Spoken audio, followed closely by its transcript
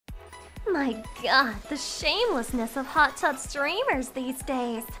My god, the shamelessness of hot tub streamers these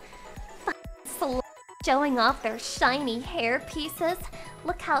days. Showing off their shiny hair pieces.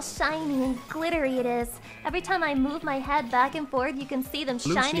 Look how shiny and glittery it is. Every time I move my head back and forth, you can see them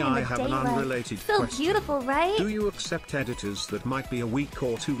shining in the I have daylight. an unrelated So question. beautiful, right? Do you accept editors that might be a week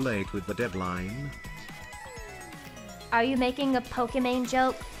or two late with the deadline? Are you making a Pokimane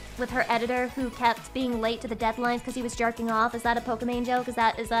joke with her editor who kept being late to the deadlines because he was jerking off? Is that a Pokimane joke? Is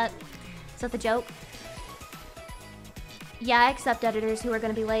that the joke? Yeah, I accept editors who are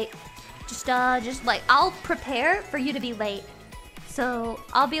gonna be late. Just like, I'll prepare for you to be late. So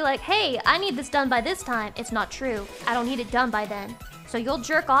I'll be like, hey, I need this done by this time. It's not true. I don't need it done by then. So you'll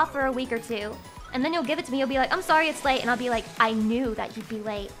jerk off for a week or two, and then you'll give it to me. You'll be like, I'm sorry it's late. And I'll be like, I knew that you'd be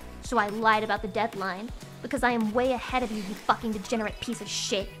late. So I lied about the deadline. Because I am way ahead of you, you fucking degenerate piece of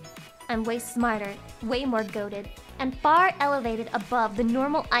shit. I'm way smarter, way more goated, and far elevated above the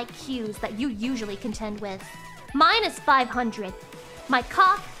normal IQs that you usually contend with. Mine is 500. My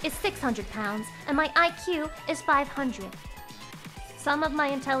cock is 600 pounds, and my IQ is 500. Some of my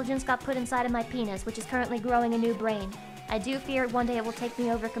intelligence got put inside of my penis, which is currently growing a new brain. I do fear one day it will take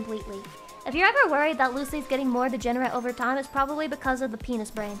me over completely. If you're ever worried that Lucy's getting more degenerate over time, it's probably because of the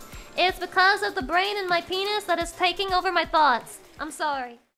penis brain. It's because of the brain in my penis that is taking over my thoughts. I'm sorry.